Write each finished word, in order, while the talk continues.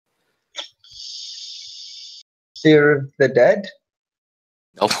Fear of the dead?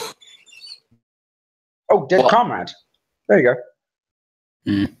 Oh. Oh, dead comrade. There you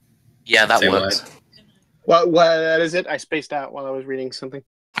go. Yeah, that works. What is it? I spaced out while I was reading something.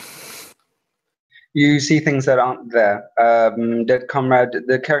 You see things that aren't there. Dead comrade,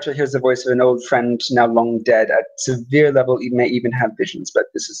 the character hears the voice of an old friend now long dead. At severe level, you may even have visions, but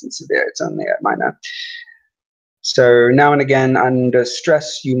this isn't severe, it's only minor. So now and again, under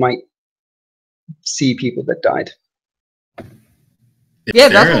stress, you might see people that died. Yeah,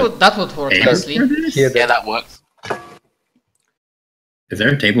 that would work nicely. Yeah, that works. Is there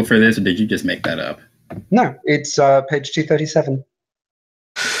a table for this, or did you just make that up? No, it's page 237.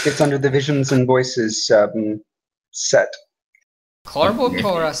 It's under the Visions and Voices set. Core book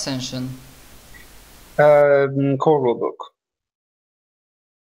or Ascension? Core rulebook.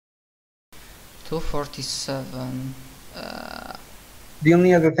 247. The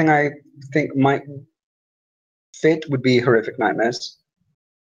only other thing I think might fit would be Horrific Nightmares.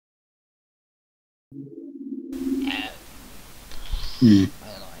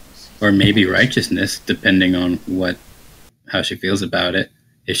 Or maybe Righteousness, depending on how she feels about it.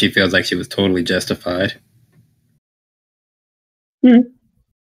 If she feels like she was totally justified.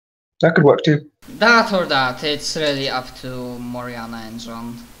 That could work too. That or that. It's really up to Moriana and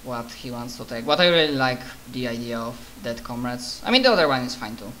John what he wants to take. But I really like the idea of Dead Comrades. I mean, the other one is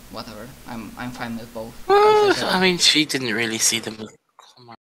fine too. Whatever. I'm fine with both. Well, I mean, she didn't really see them as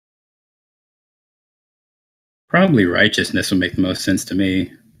comrades. Probably Righteousness would make the most sense to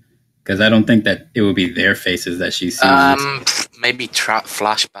me. Because I don't think that it would be their faces that she sees. Maybe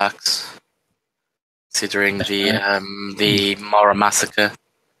flashbacks. Considering the Mara massacre.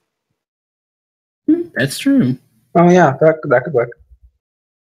 That's true. Oh yeah, that could work.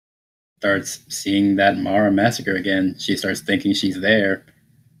 Starts seeing that Mara massacre again. She starts thinking she's there.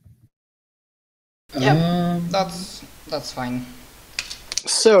 Yeah, that's fine.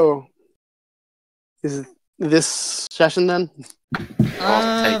 So, is this session then?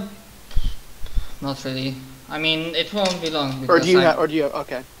 Not really. I mean, it won't be long. Or do you have?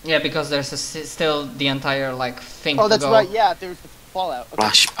 Okay. Yeah, because there's still the entire thing. Oh, that's to go. right. Yeah, there's the Fallout. Okay.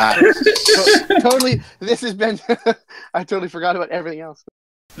 Flashback. Totally. This has been. I totally forgot about everything else.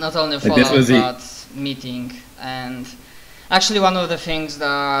 Not only Fallout, but meeting, and actually one of the things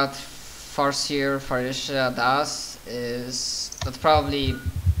that Farisha does is that probably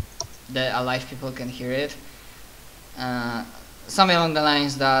the alive people can hear it. Something along the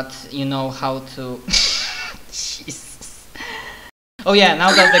lines that you know how to. Jesus. Oh yeah,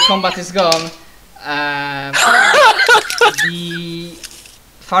 now that the combat is gone, the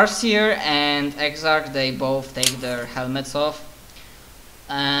Farseer and Exarch, they both take their helmets off,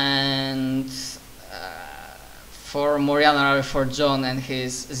 and for Moriana or for John and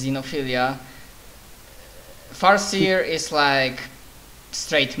his xenophilia, Farseer is like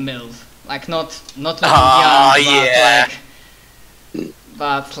straight MILF, like not looking young,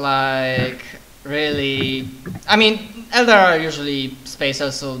 but like really, I mean, Eldar are usually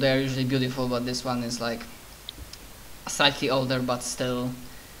spacers, so they're usually beautiful, but this one is like slightly older, but still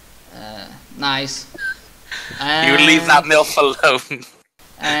nice. You leave that MILF alone.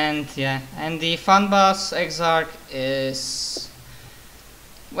 And yeah, and the fun boss Exarch is,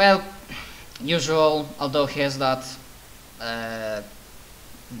 well, usual, although he has that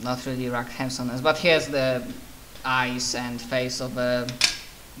not really Rack Hanson, but he has the eyes and face of a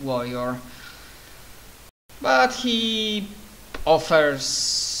warrior. But he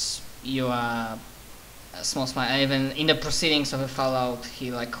offers you a small smile. Even in the proceedings of a Fallout,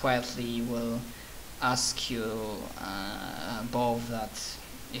 he like quietly will ask you both that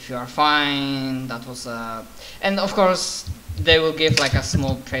if you are fine, that was and of course they will give like a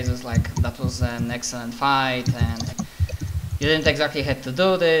small praises, like that was an excellent fight and you didn't exactly have to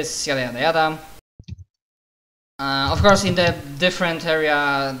do this, yada yada yada. Of course, in the different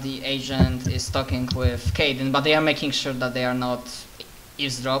area, the agent is talking with Caden, but they are making sure that they are not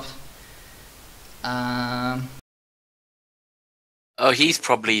eavesdropped. Oh, he's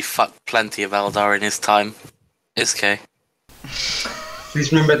probably fucked plenty of Eldar in his time. It's okay.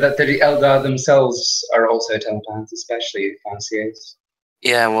 Please remember that the Eldar themselves are also telepathes, especially Fanciers.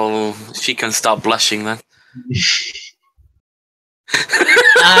 Yeah, well, she can start blushing then. She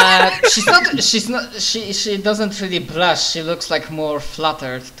doesn't really blush. She looks like more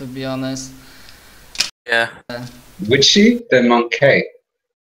fluttered, to be honest. Yeah. Would she? The Monkey.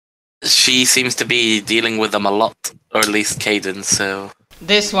 She seems to be dealing with them a lot, or at least Caden, so...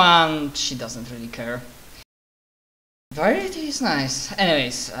 This one, she doesn't really care. Variety is nice.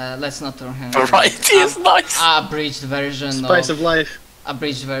 Anyways, let's not turn her... Variety is nice! Abridged version Spice of life.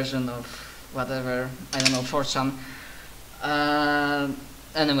 Abridged version of whatever, I don't know, 4chan.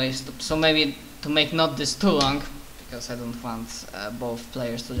 Anyways, so maybe to make not this too long, because I don't want both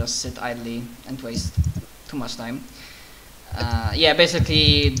players to just sit idly and waste too much time. Yeah,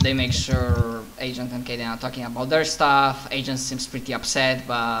 basically they make sure Agent and Kaden are talking about their stuff. Agent seems pretty upset,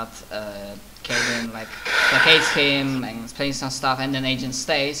 but Kaden like placates him and explains some stuff, and then Agent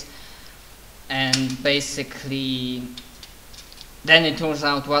stays. And basically, then it turns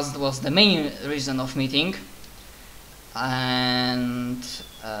out was the main reason of meeting. And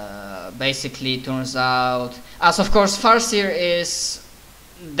basically it turns out, as of course Farseer is,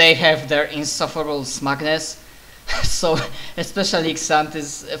 they have their insufferable smugness. So especially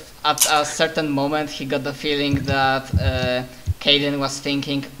Xantis, at a certain moment he got the feeling that Kaden was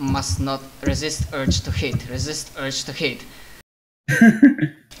thinking, must not resist urge to hit, resist urge to hit.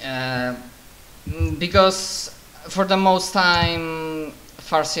 Because for the most time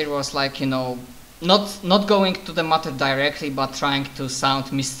Farseer was like, you know, not going to the matter directly, but trying to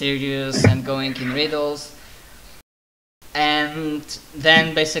sound mysterious and going in riddles. And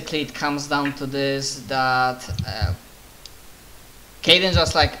then basically it comes down to this, that Kaden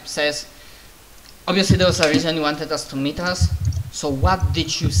just like says, obviously there was a reason you wanted us to meet us, so what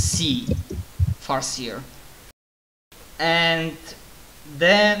did you see, Farseer? And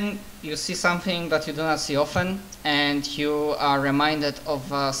then you see something that you do not see often, and you are reminded of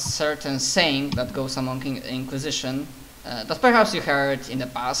a certain saying that goes among Inquisition, that perhaps you heard in the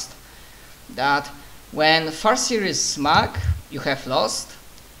past, that when Farseer is smug, you have lost.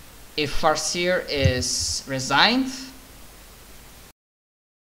 If Farseer is resigned,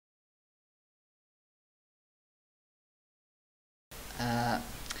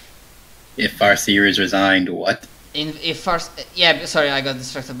 if Farseer is resigned, what? Yeah, sorry, I got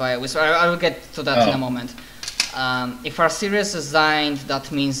distracted by a whisper. I will get to that in a moment. If Farseer is resigned, that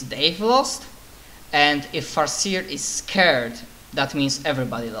means they've lost, and if Farseer is scared, that means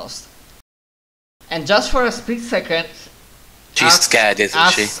everybody lost. And just for a split second, she's scared,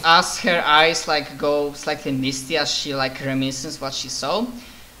 isn't she? As her eyes like go slightly misty as she like reminisces what she saw,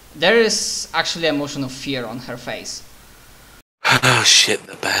 there is actually a motion of fear on her face. Oh shit,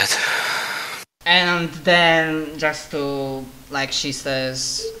 the bad. And then just to, like she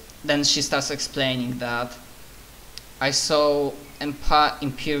says, then she starts explaining that I saw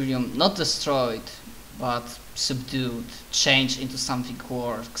Imperium not destroyed, but subdued, changed into something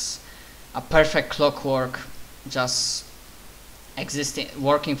works. A perfect clockwork, just existing,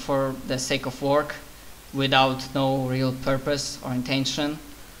 working for the sake of work, without no real purpose or intention.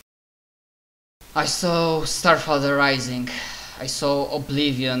 I saw Starfather rising. I saw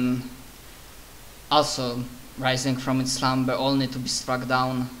Oblivion also rising from its slumber, only to be struck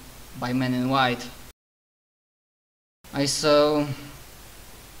down by men in white. I saw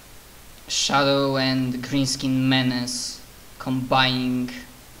Shadow and Greenskin Menace combining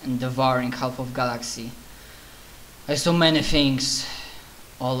and devouring half of galaxy. I saw many things,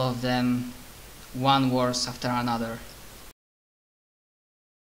 all of them one worse after another.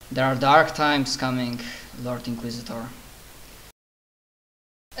 There are dark times coming, Lord Inquisitor.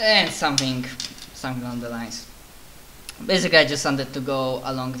 And something on the lines. Basically I just wanted to go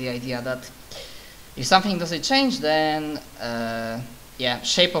along the idea that if something doesn't change, then yeah,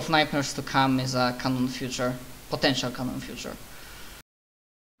 Shape of Nightmares to come is a canon future, potential canon future.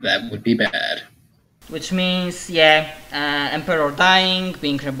 That would be bad. Which means, yeah, Emperor dying,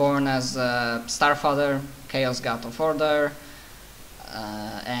 being reborn as Starfather, Chaos God of Order,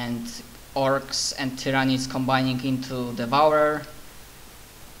 and Orcs and Tyrannies combining into Devourer,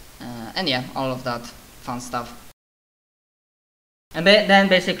 and yeah, all of that fun stuff. And then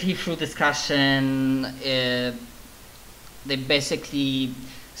basically through discussion, they basically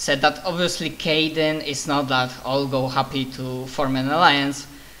said that obviously Kaden is not that all go happy to form an alliance,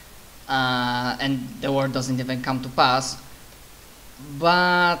 and the war doesn't even come to pass.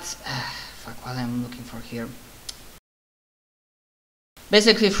 But fuck, what I'm looking for here.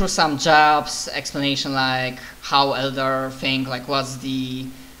 Basically through some jobs, explanation like how Eldar think, like what's the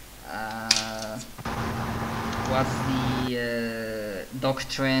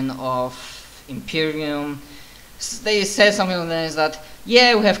doctrine of Imperium. They said something like this, that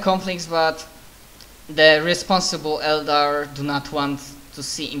yeah, we have conflicts, but the responsible Eldar do not want to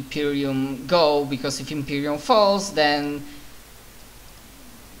see Imperium go, because if Imperium falls, then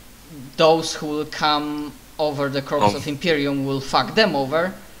those who will come over the corpse of Imperium will fuck them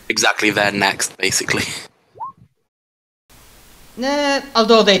over. Exactly, they're next, basically.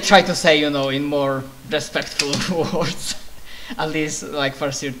 Although they try to say, you know, in more respectful words. At least, like,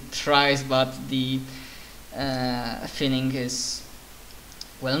 Farseer tries, but the feeling is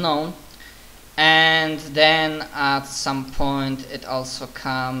well known. And then at some point it also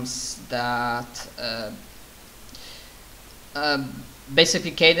comes that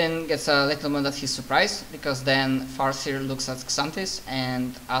basically Caden gets a little more that he's surprised, because then Farseer looks at Xanthis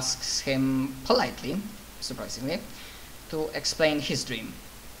and asks him politely, surprisingly, to explain his dream.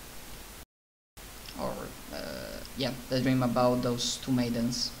 Or, yeah, the dream about those two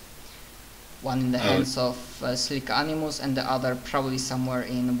maidens. One in the hands of Silica Animus and the other probably somewhere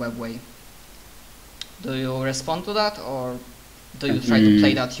in Webway. Do you respond to that, or do you try to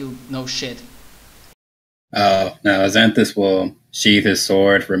play that you know shit? Oh, no, Xanthus will sheath his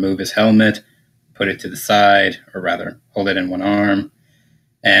sword, remove his helmet, put it to the side, or rather, hold it in one arm,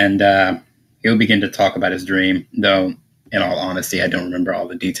 and he'll begin to talk about his dream, though, in all honesty, I don't remember all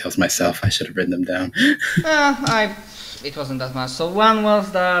the details myself. I should have written them down. It wasn't that much. So one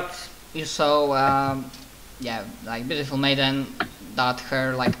was that you saw, yeah, like beautiful maiden, that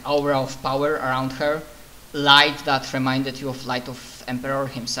her like aura of power around her, light that reminded you of light of Emperor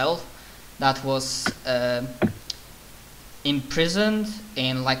himself, that was imprisoned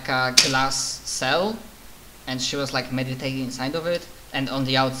in like a glass cell, and she was like meditating inside of it, and on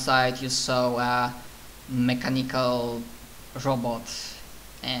the outside you saw a mechanical robot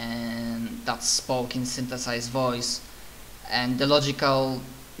and that spoke in synthesized voice, and the logical,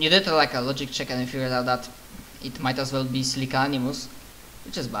 you did like a logic check and you figured out that it might as well be Silica Animus,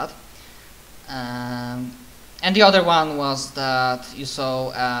 which is bad. And the other one was that you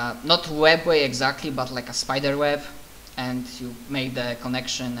saw not webway exactly, but like a spider web, and you made the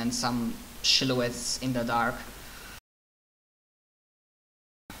connection and some silhouettes in the dark.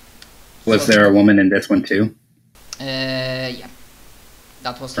 Was there a woman in this one too? Yeah,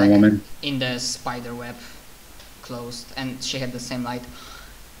 that was A like woman? in the spider web, closed, and she had the same light.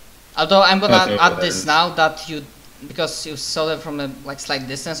 Although I'm gonna add this now that you, because you saw them from a like slight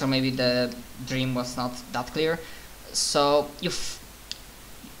distance, or maybe the dream was not that clear, so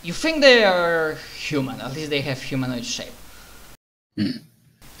you think they are human. At least they have humanoid shape. They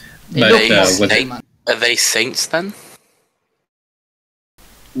But, look was more it- human. Are they saints then?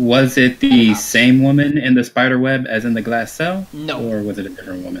 Was it the same woman in the spider web as in the glass cell? No. Or was it a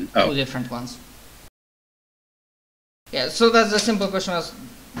different woman? Two Oh, different ones. Yeah, so that's the simple question. Was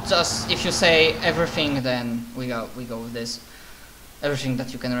just if you say everything, then we go with this. Everything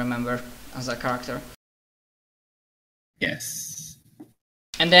that you can remember as a character. yes.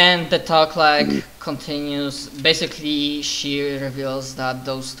 And then the talk like continues. Basically, she reveals that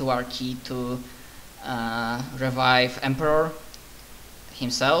those two are key to revive Emperor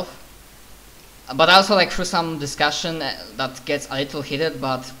himself. But also like through some discussion that gets a little heated,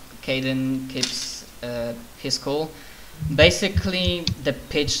 but Caden keeps his cool. Basically, the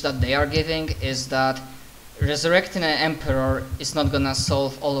pitch that they are giving is that resurrecting an Emperor is not gonna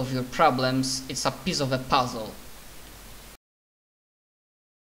solve all of your problems. It's a piece of a puzzle.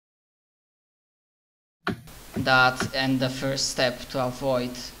 That and the first step to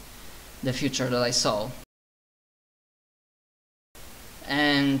avoid the future that I saw.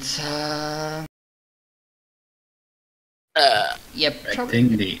 And yep,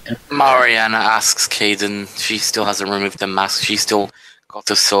 Correcting the Mariana asks Caden. She still hasn't removed the mask. She's still got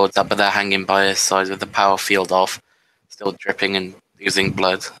the swords up, but they're hanging by her side with the power field off, still dripping and oozing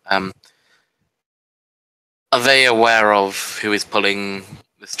blood. Are they aware of who is pulling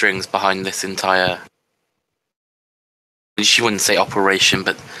the strings behind this entire... She wouldn't say operation,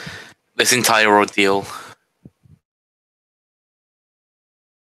 but this entire ordeal?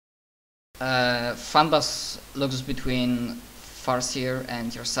 Fanbas looks between Farseer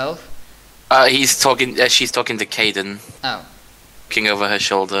and yourself. He's talking. She's talking to Caden, Oh. looking over her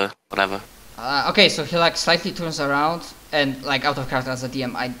shoulder, whatever. Okay, so he like slightly turns around and like out of character as a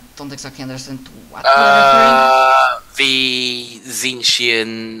DM, I don't exactly understand to what you're referring. The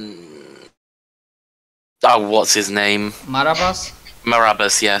Zinchian... Oh, what's his name? Marabas?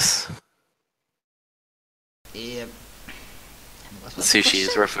 Marabas, yes. Yep. That's who she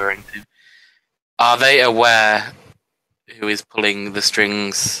is referring to. Are they aware who is pulling the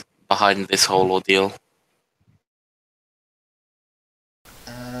strings behind this whole ordeal?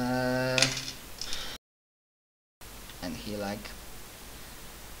 And he like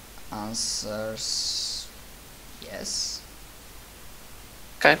answers yes.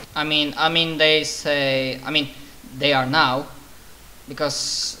 Okay. I mean they say, they are now,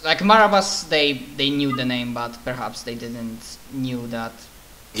 because like Marabas they knew the name, but perhaps they didn't knew that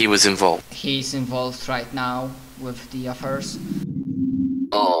He was involved. he's involved right now with the affairs.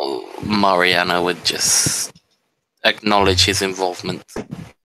 Oh, Mariana would just acknowledge his involvement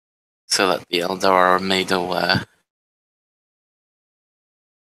so that the Elder are made aware.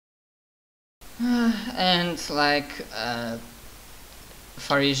 And like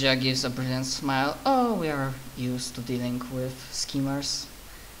Farisia gives a brilliant smile. Oh, we are used to dealing with schemers.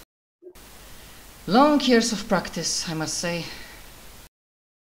 Long years of practice, I must say.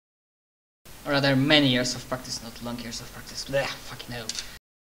 Or rather, many years of practice, not long years of practice. Blech, fucking hell.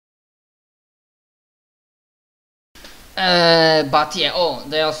 But yeah,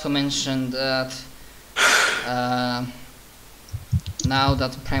 they also mentioned that now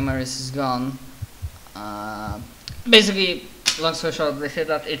that Primaris is gone, basically, long story short, they said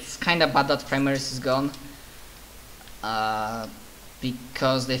that it's kind of bad that Primaris is gone,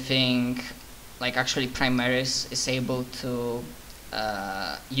 because they think, like, actually Primaris is able to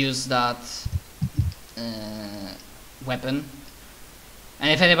use that weapon, and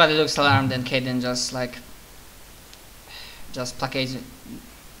if anybody looks alarmed, then Caden just placates.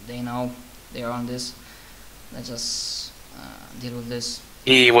 They know they are on this. Let's just deal with this.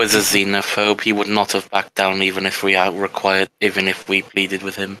 He was a xenophobe. He would not have backed down even if we even if we pleaded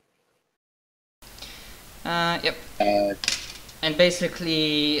with him. Yep. And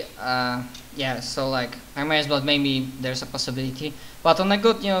basically, yeah, so like, I may as well, maybe there's a possibility. But on the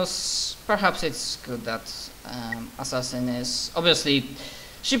good news, perhaps it's good that Assassin is, obviously,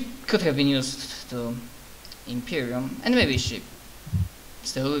 she could have been used to Imperium, and maybe she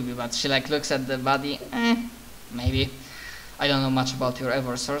still will be, but she like looks at the body, maybe. I don't know much about your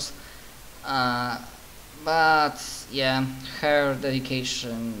Ever source. But yeah, her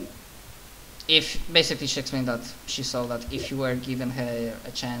dedication, if basically she explained that she saw that if you were given her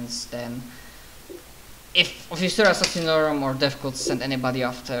a chance, then if Officer Assassinorum or Death could send anybody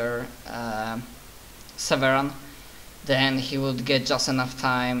after Severan, then he would get just enough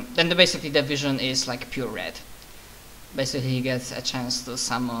time. Then basically the vision is like pure red. Basically he gets a chance to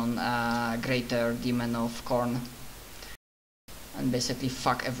summon a greater demon of Khorne and basically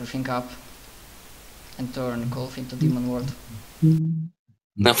fuck everything up and turn Kolf into Demon World.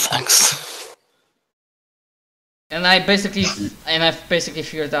 No thanks. And I've basically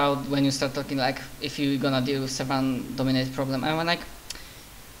figured out when you start talking like if you're gonna deal with Sevan dominate problem, I'm like,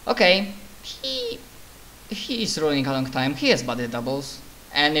 okay, he is ruling a long time, he has body doubles,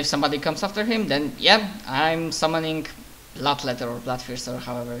 and if somebody comes after him, then yeah, I'm summoning Bloodletter or Bloodfierce or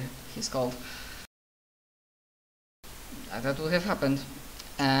however he's called. That would have happened.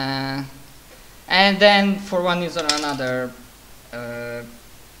 And then for one reason or another,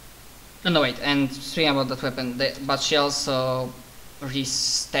 no wait, and speaking about that weapon, but she also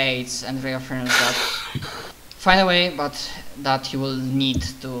restates and reaffirms that find a way, but that you will need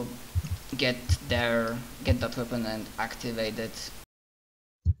to get that weapon and activate it.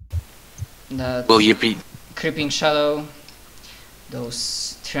 That will you be Creeping Shadow,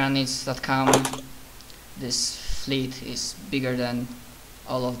 those Tyrannids that come, this fleet is bigger than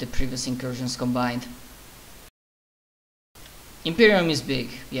all of the previous incursions combined. Imperium is big,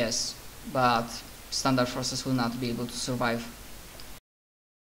 yes, but standard forces will not be able to survive.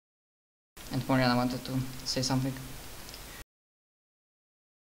 And Moriana wanted to say something.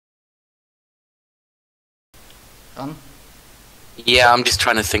 Ron? Yeah, I'm just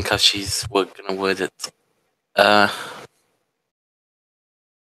trying to think how she's gonna word it.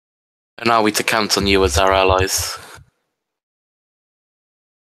 And are we to count on you as our allies?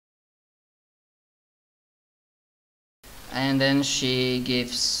 And then she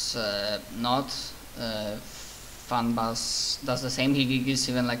gives nod. Fanbas does the same. He gives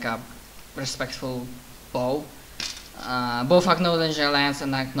even like a respectful bow. Both acknowledging alliance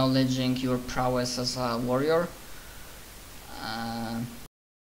and acknowledging your prowess as a warrior.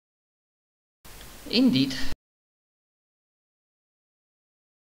 Indeed.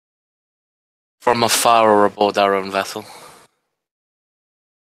 From afar or aboard our own vessel?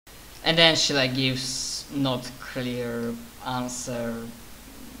 And then she like gives not clear answer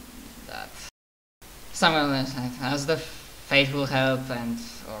that someone as the fate will help and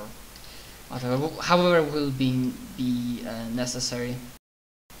or whatever, however will be necessary,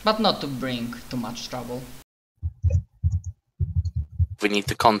 but not to bring too much trouble. We need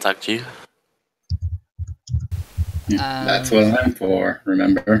to contact you. That's what I'm for,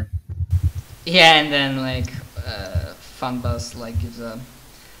 remember? Yeah, and then like Fanbus like gives a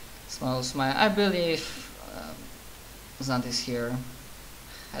small smile. I believe Xantis here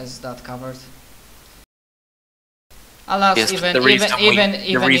has that covered. Alas, yes,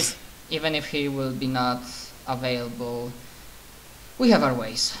 even if he will be not available, we have our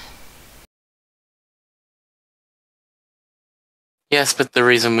ways. Yes, but the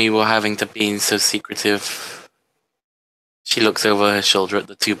reason we were having to be so secretive. She looks over her shoulder at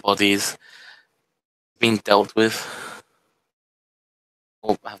the two bodies being dealt with.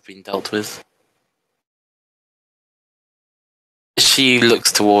 Or have been dealt with. She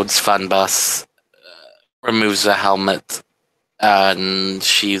looks towards Fanbus, removes her helmet, and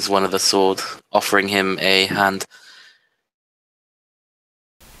she's one of the sword, offering him a hand.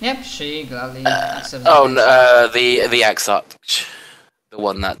 Yep, she gladly accepts Oh, the no, the Exarch, the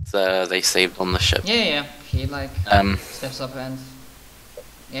one that they saved on the ship. Yeah, he like steps up and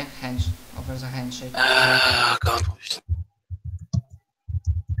offers a handshake. Oh God.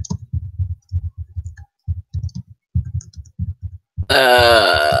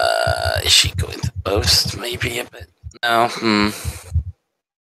 Is she going to boast? Maybe a bit. No.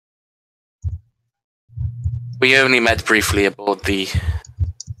 We only met briefly aboard the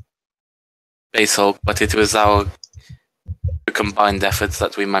Base Hulk, but it was our combined efforts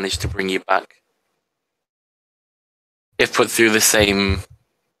that we managed to bring you back. If put through the same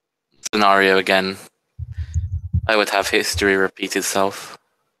scenario again, I would have history repeat itself.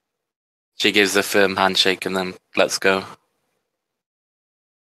 She gives a firm handshake and then let's go.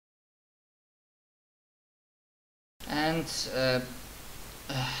 And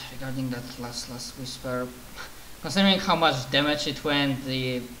regarding that last whisper, considering how much damage it went,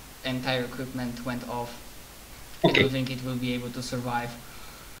 the entire equipment went off. I don't think it will be able to survive.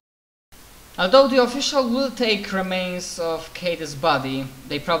 Although the official will take remains of Kate's body,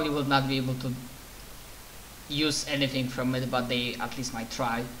 they probably will not be able to use anything from it, but they at least might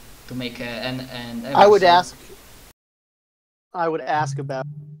try to make an I would ask about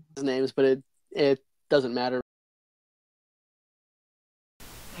his names, but it doesn't matter.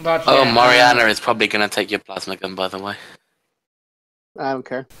 But Mariana is probably gonna take your plasma gun, by the way. I don't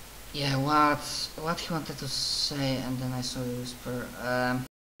care. Yeah, what he wanted to say, and then I saw the whisper.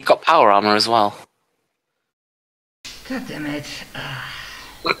 You got power armor as well. God damn it!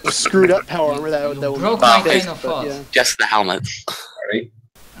 Screwed up power armor that would broke my train of thought. Yeah. Just the helmet. Sorry.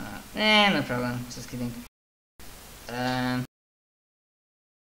 No problem. Just kidding.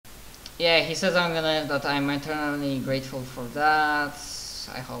 Yeah, he says that I'm eternally grateful for that.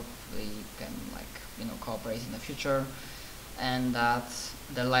 I hope we can cooperate in the future, and that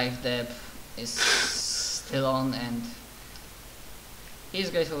the life debt is still on, and he's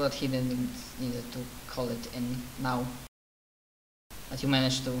grateful that he didn't need to call it in now. That you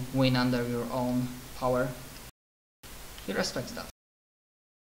managed to win under your own power. He respects that.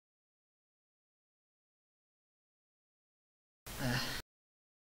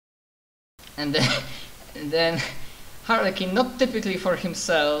 And then Harlequin, not typically for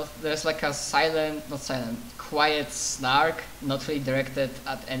himself, there's like a quiet snark, not really directed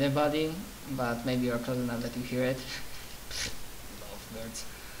at anybody, but maybe you're close enough that you hear it. Love birds.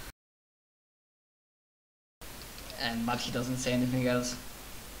 But he doesn't say anything else.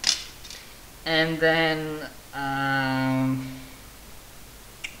 And then, on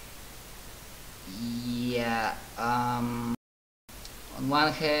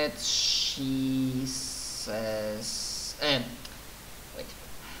one hand, she says, wait,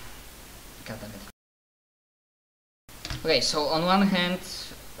 God damn it. Okay, so on one hand,